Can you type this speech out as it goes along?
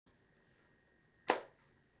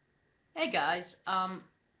Hey guys, I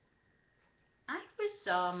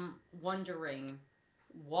was wondering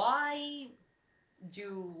why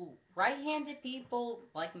do right-handed people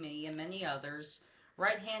like me and many others,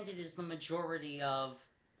 right-handed is the majority of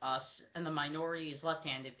us and the minority is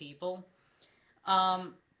left-handed people.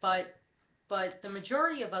 Um, but but the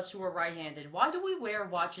majority of us who are right-handed, why do we wear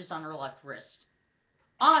watches on our left wrist?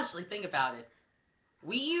 Honestly, think about it.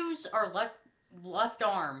 We use our left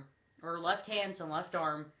arm or left hands and left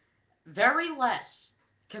arm very less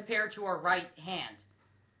compared to our right hand.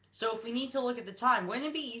 So if we need to look at the time, wouldn't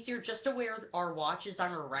it be easier just to wear our watches on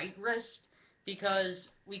our right wrist? Because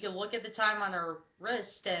we can look at the time on our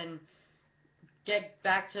wrist and get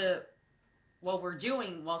back to what we're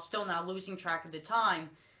doing while still not losing track of the time.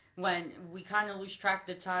 When we kind of lose track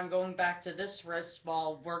of the time going back to this wrist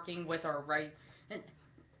while working with our right. And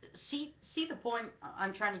see the point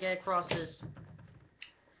I'm trying to get across is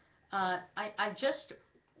I just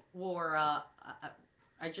wore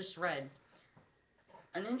I just read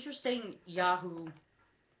an interesting Yahoo.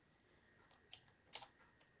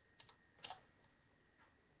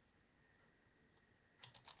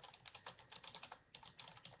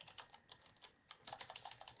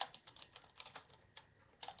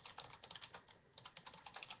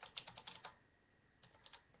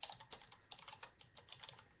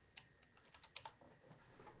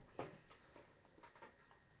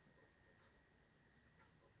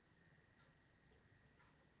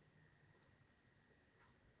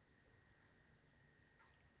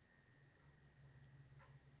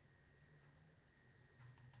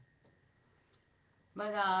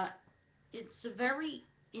 But it's a very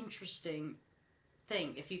interesting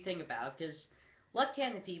thing if you think about it, because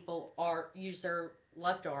left-handed people are use their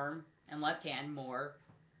left arm and left hand more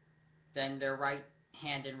than their right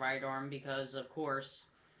hand and right arm because, of course,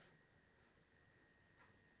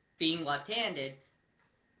 being left-handed,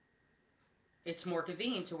 it's more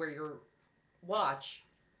convenient to wear your watch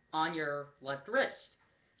on your left wrist.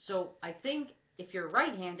 So I think if you're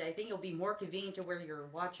right-handed, I think it'll be more convenient to wear your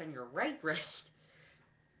watch on your right wrist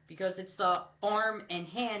because it's the arm and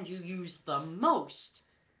hand you use the most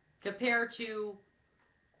compared to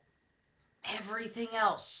everything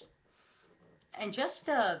else. And just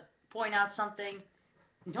to point out something,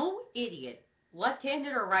 no idiot,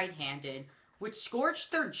 left-handed or right-handed, would scorch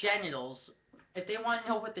their genitals if they want to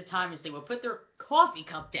know what the time is. They would put their coffee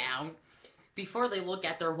cup down before they look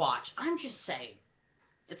at their watch. I'm just saying.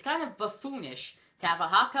 It's kind of buffoonish to have a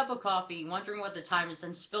hot cup of coffee, wondering what the time is,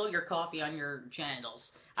 then spill your coffee on your genitals.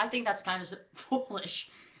 I think that's kind of foolish.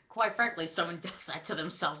 Quite frankly, if someone does that to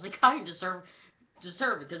themselves, they kind of deserve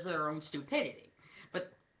it because of their own stupidity.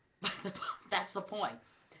 But, but that's the point.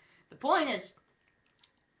 The point is,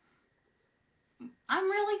 I'm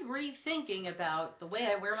really rethinking about the way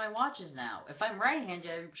I wear my watches now. If I'm right-handed,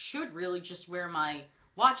 I should really just wear my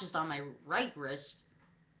watches on my right wrist,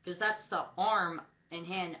 because that's the arm and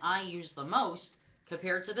hand I use the most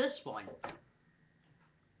compared to this one.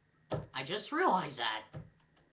 I just realized that.